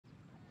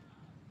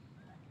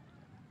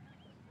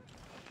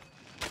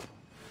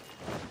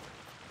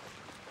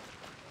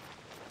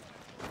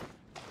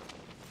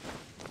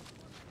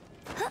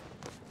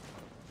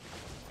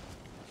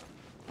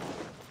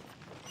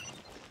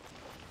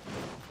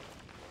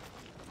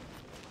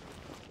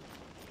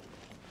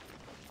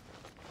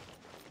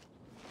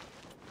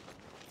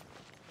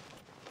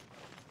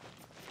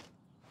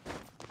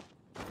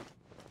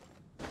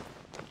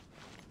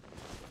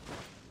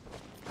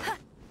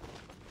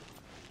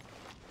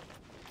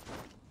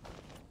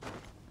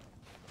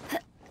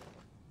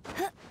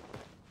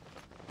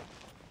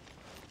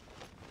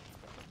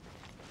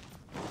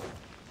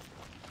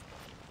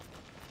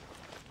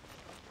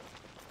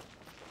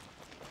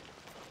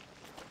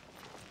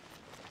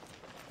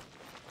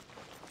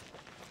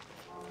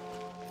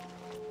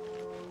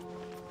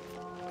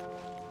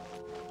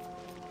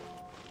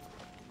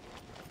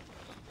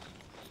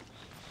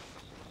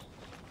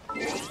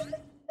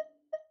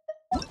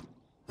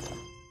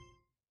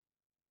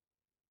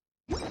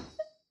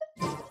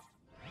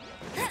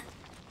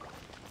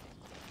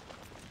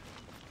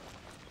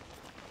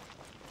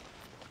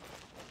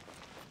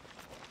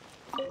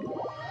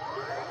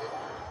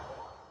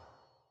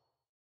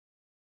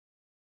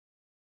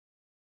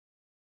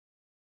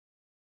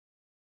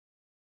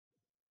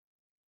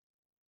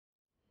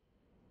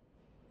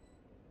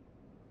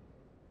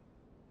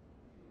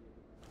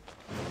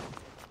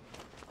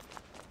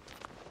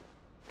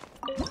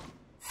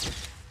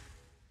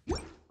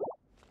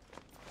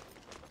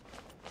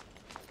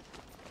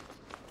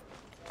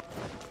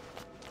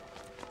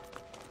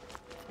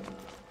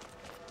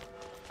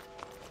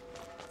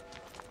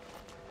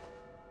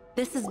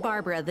This is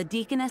Barbara, the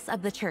deaconess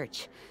of the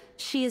church.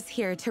 She is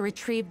here to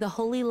retrieve the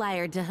holy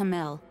lyre de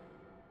Hamil.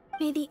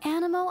 May the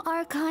Animal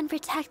Archon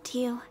protect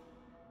you.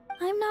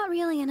 I'm not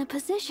really in a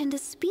position to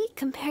speak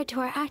compared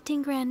to our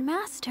acting Grand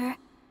Master,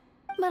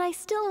 but I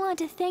still want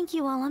to thank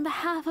you all on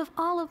behalf of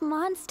all of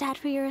Mondstadt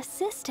for your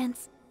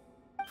assistance.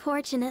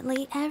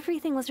 Fortunately,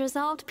 everything was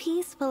resolved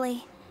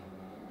peacefully.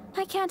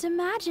 I can't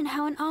imagine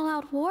how an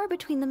all-out war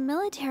between the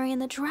military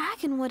and the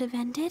dragon would have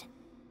ended.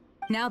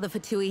 Now the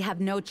Fatui have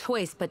no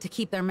choice but to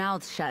keep their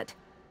mouths shut.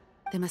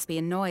 They must be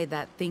annoyed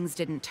that things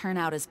didn't turn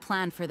out as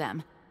planned for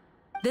them.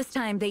 This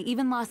time, they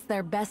even lost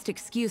their best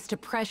excuse to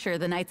pressure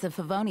the Knights of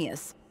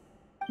Favonius.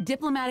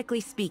 Diplomatically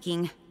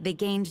speaking, they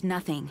gained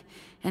nothing,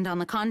 and on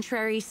the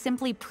contrary,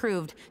 simply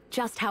proved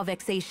just how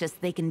vexatious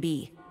they can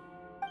be.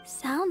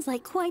 Sounds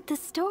like quite the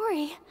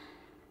story.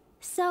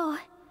 So,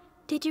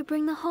 did you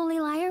bring the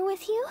holy lyre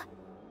with you?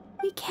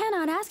 We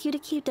cannot ask you to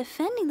keep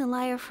defending the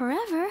lyre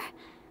forever.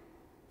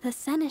 The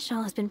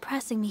Seneschal has been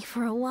pressing me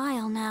for a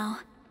while now.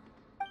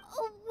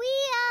 We,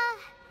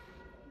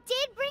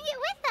 did bring it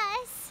with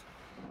us.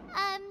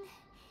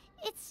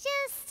 It's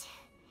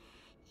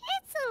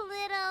a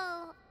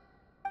little...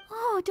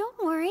 Oh,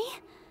 don't worry.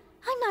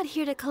 I'm not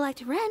here to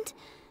collect rent.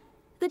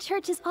 The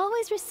church has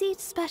always received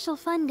special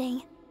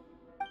funding.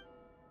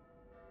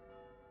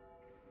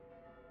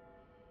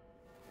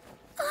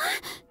 The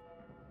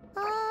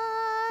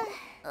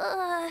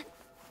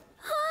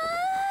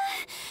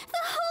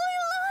Holy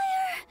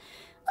Lyre!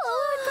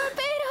 Lord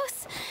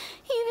Barbados!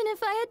 Even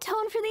if I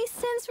atoned for these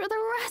sins for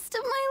the rest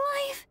of my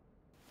life,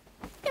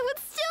 it would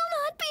still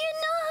not be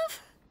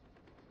enough!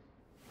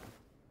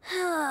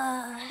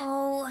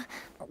 Oh,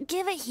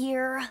 give it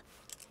here.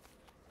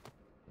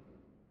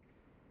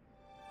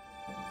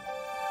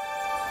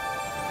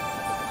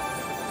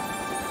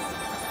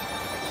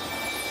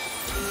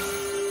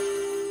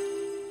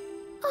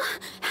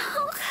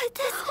 How could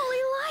this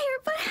Holy Lyre,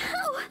 but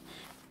how?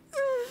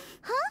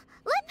 Huh?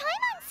 Let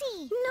Paimon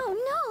see! No.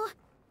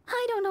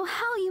 I don't know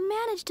how you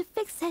managed to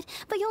fix it,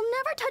 but you'll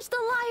never touch the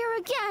lyre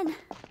again!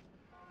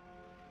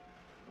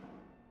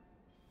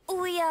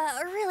 We,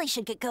 really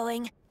should get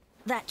going.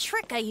 That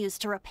trick I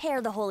used to repair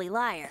the Holy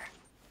Lyre.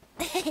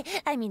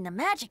 I mean, the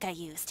magic I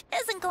used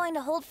isn't going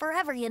to hold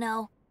forever, you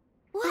know.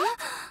 What?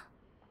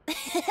 You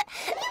tone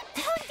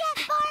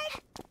deaf,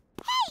 Bard!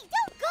 Hey,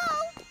 don't go!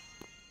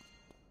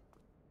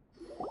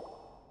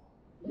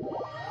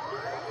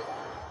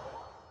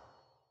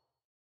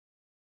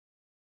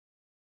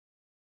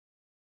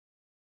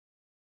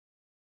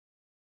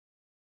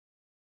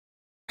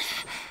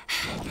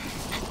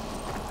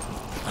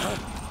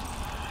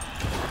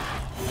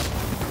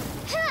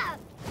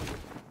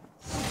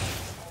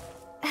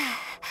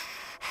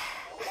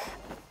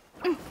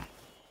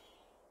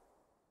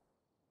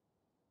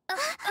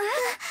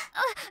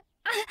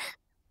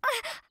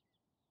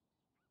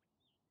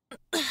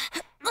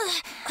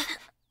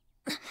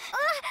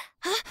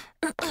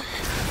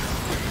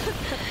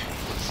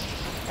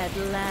 At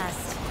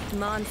last,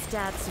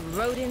 Mondstadt's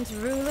rodent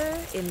ruler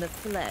in the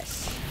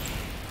flesh.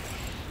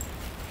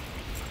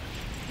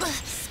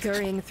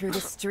 Scurrying through the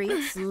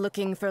streets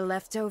looking for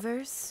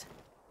leftovers?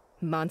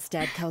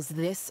 Mondstadt calls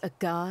this a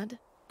god?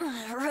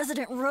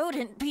 Resident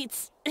rodent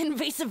beats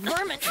invasive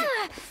vermin.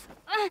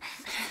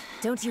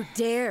 Don't you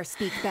dare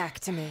speak back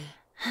to me,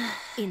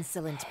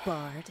 insolent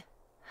bard.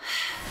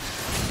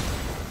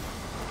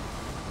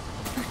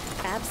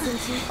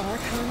 Absentee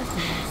Archon of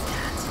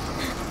Mondstadt.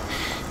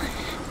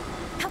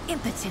 How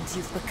impotent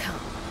you've become.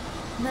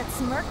 That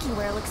smirk you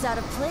wear looks out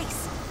of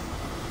place.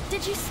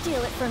 Did you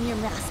steal it from your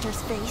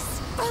master's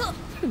face?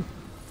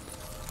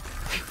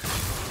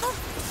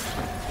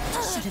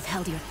 Should have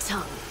held your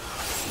tongue.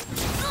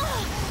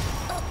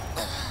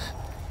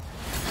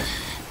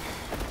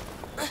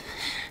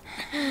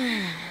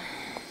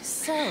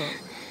 So,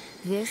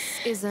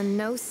 this is a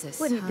gnosis,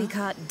 Wouldn't be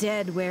caught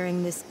dead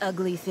wearing this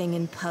ugly thing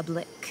in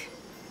public.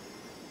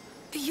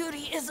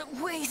 Beauty is a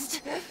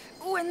waste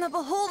when the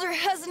beholder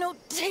has no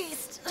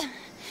taste.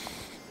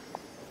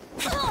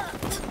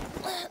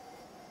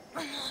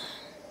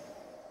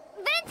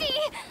 Venti!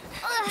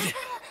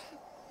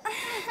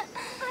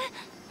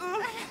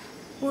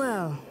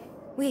 Well,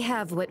 we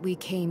have what we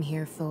came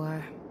here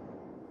for.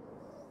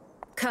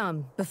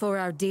 Come, before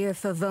our dear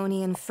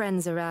Favonian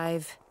friends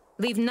arrive.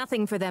 Leave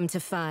nothing for them to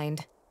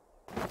find.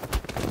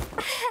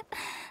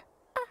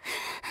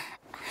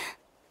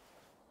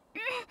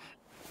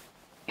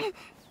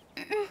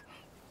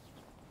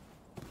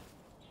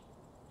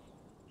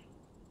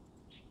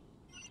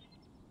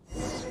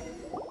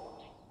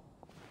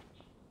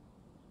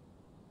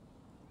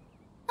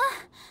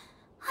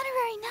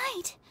 Honorary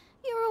Knight,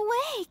 you're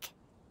awake.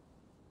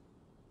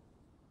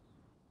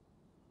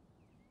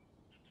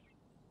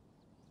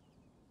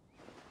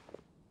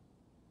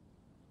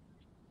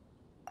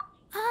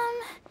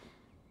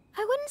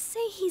 I wouldn't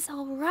say he's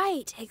all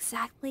right,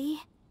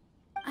 exactly.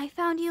 I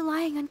found you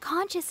lying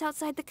unconscious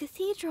outside the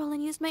cathedral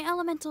and used my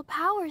elemental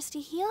powers to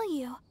heal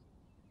you.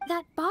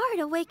 That bard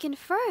awakened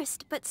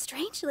first, but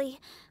strangely,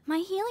 my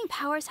healing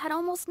powers had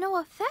almost no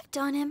effect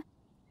on him.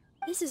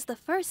 This is the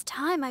first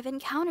time I've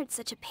encountered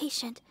such a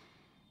patient,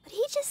 but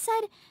he just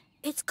said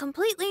it's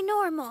completely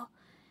normal,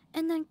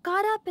 and then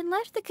got up and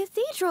left the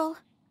cathedral.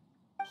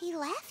 He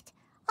left?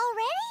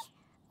 Already?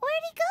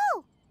 Where'd he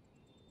go?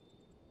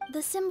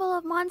 The symbol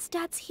of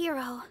Mondstadt's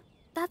hero.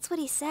 That's what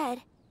he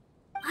said.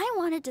 I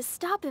wanted to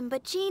stop him,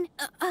 but Jean,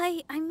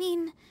 I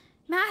mean,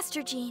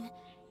 Master Jean,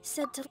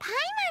 said to...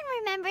 Paimon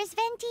remembers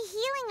Venti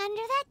healing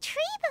under that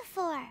tree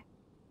before.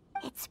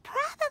 It's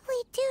probably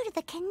due to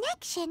the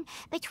connection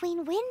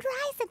between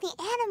Windrise and the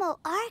Animal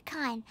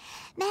Archon.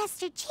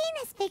 Master Jean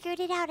has figured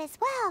it out as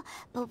well,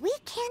 but we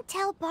can't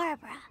tell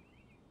Barbara.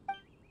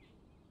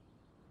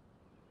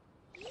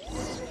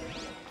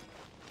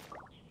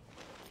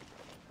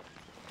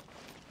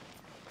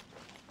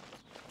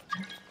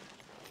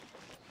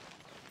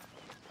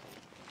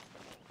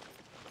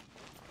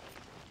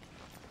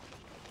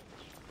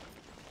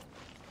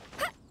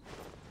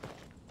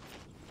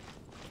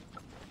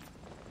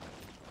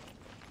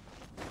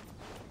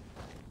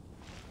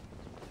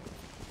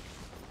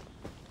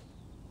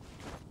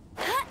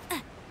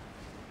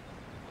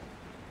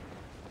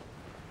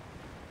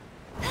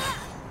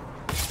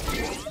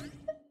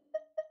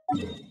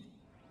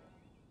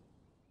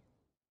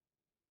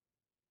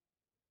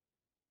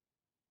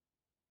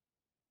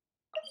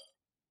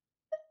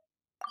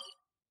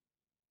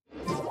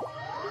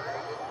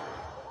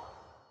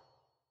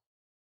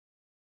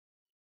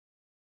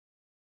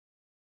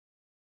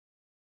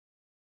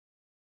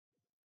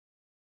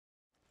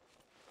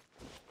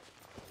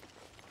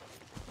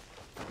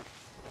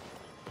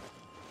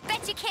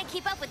 Bet you can't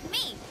keep up with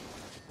me!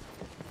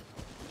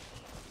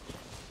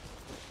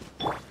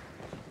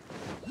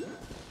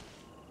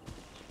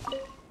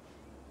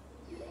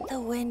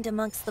 The wind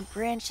amongst the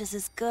branches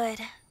is good.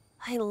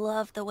 I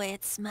love the way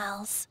it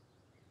smells.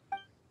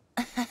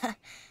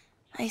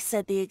 I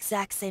said the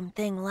exact same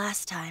thing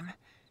last time.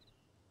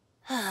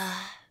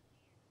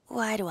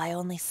 Why do I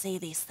only say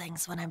these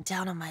things when I'm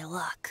down on my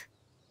luck?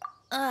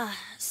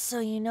 So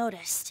you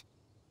noticed.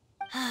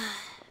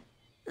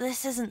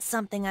 This isn't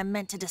something I'm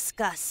meant to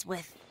discuss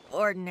with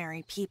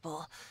ordinary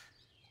people,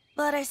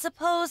 but I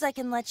suppose I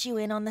can let you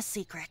in on the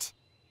secret.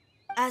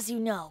 As you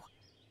know,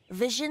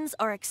 visions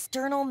are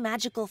external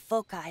magical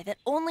foci that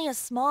only a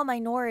small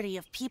minority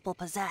of people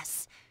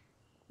possess.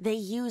 They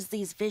use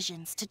these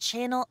visions to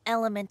channel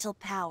elemental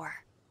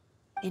power.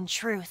 In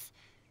truth,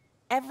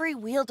 every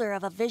wielder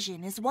of a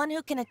vision is one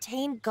who can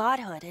attain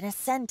godhood and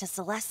ascend to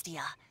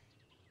Celestia.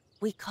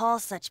 We call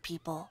such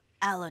people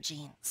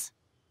allogenes.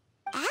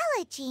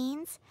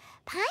 Allogenes?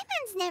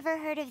 Paimon's never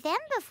heard of them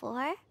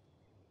before.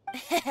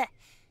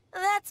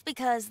 That's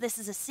because this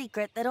is a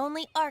secret that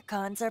only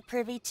Archons are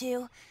privy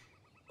to.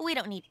 We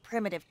don't need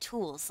primitive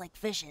tools like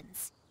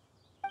visions.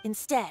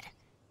 Instead,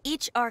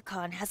 each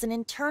Archon has an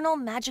internal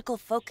magical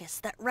focus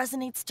that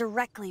resonates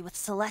directly with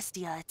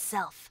Celestia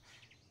itself,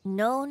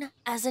 known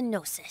as a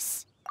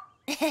gnosis.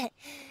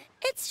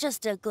 It's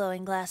just a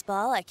glowing glass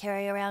ball I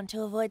carry around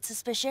to avoid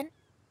suspicion.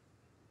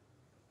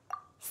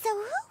 So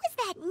who was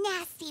that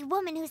nasty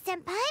woman who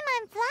sent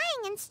Paimon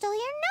flying and stole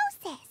your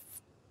gnosis?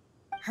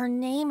 Her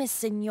name is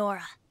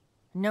Signora,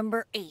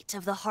 number 8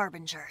 of the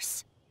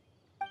Harbingers.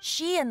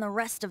 She and the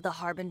rest of the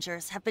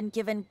Harbingers have been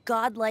given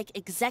godlike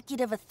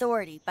executive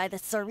authority by the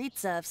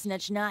Tsaritsa of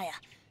Snezhnaya,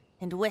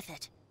 and with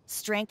it,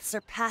 strength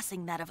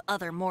surpassing that of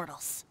other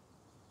mortals.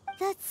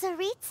 The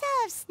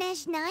Tsaritsa of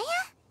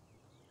Snezhnaya?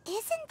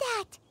 Isn't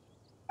that...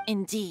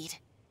 Indeed.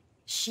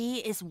 She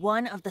is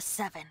one of the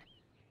 7.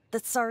 The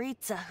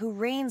Tsaritsa who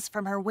reigns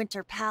from her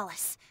winter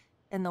palace,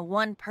 and the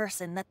one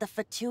person that the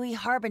Fatui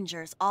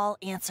Harbingers all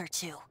answer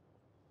to.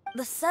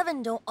 The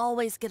 7 don't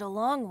always get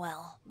along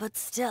well, but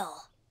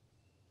still.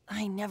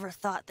 I never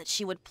thought that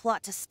she would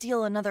plot to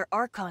steal another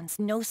Archon's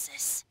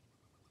gnosis.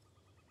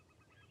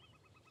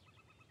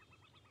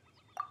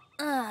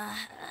 How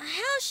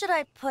should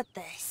I put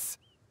this?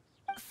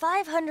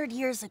 500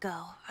 years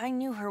ago, I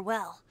knew her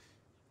well,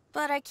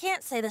 but I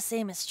can't say the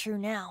same is true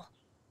now.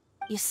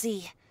 You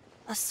see,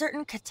 a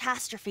certain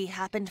catastrophe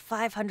happened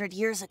 500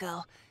 years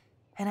ago,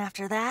 and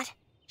after that,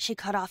 she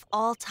cut off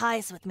all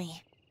ties with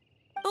me.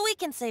 But we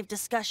can save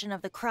discussion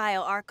of the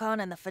Cryo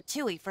Archon and the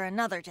Fatui for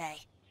another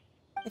day.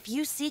 If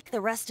you seek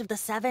the rest of the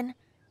 7,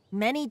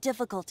 many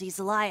difficulties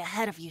lie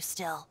ahead of you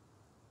still.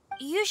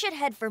 You should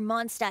head for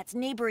Mondstadt's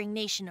neighboring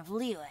nation of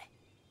Liyue.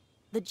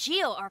 The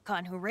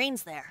Geo-Archon who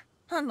reigns there,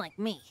 unlike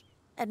me,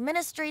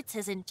 administrates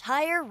his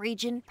entire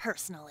region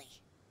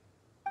personally.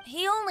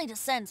 He only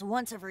descends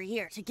once every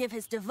year to give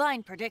his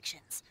divine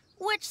predictions,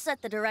 which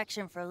set the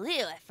direction for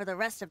Liyue for the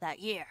rest of that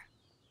year.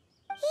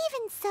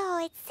 Even so,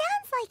 it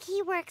sounds like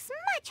he works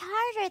much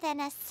harder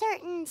than a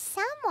certain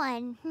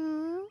someone,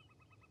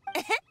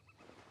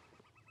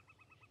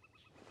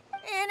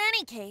 In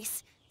any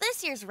case,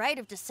 this year's Rite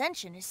of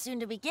Descension is soon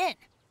to begin.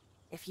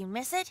 If you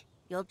miss it,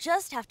 you'll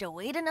just have to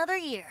wait another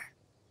year.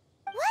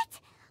 What?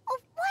 Oh,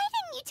 why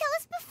didn't you tell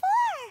us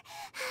before?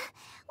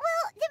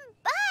 Well, then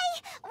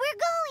bye! We're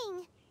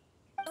going!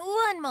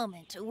 One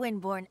moment,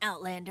 Windborn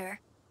Outlander.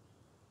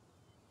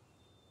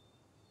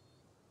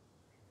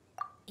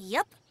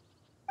 Yep.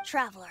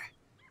 Traveler,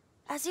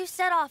 as you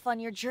set off on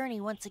your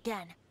journey once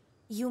again,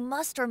 you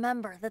must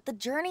remember that the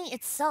journey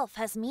itself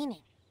has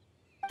meaning.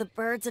 The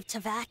birds of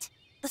Teyvat,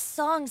 the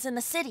songs in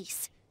the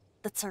cities,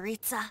 the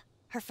Tsaritsa,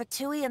 her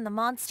Fatui and the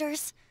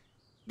monsters,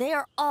 they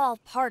are all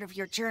part of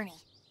your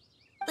journey.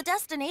 The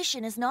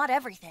destination is not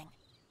everything.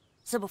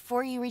 So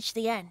before you reach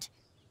the end,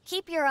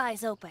 keep your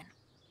eyes open.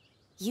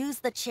 Use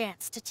the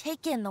chance to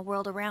take in the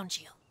world around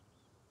you.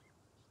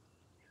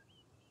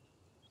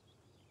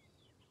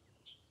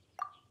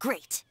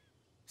 Great.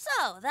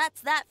 So, that's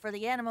that for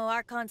the Anemo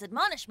Archon's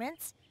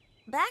admonishments.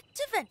 Back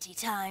to Venti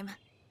time.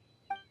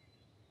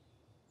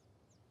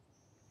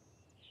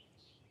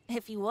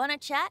 If you want to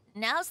chat,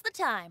 now's the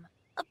time.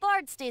 A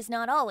bard stays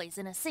not always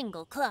in a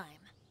single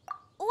climb.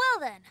 Well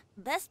then,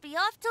 best be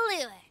off to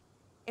Liyue.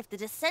 If the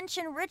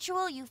dissension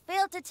ritual you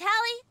failed to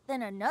tally,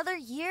 then another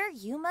year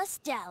you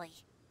must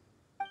dally.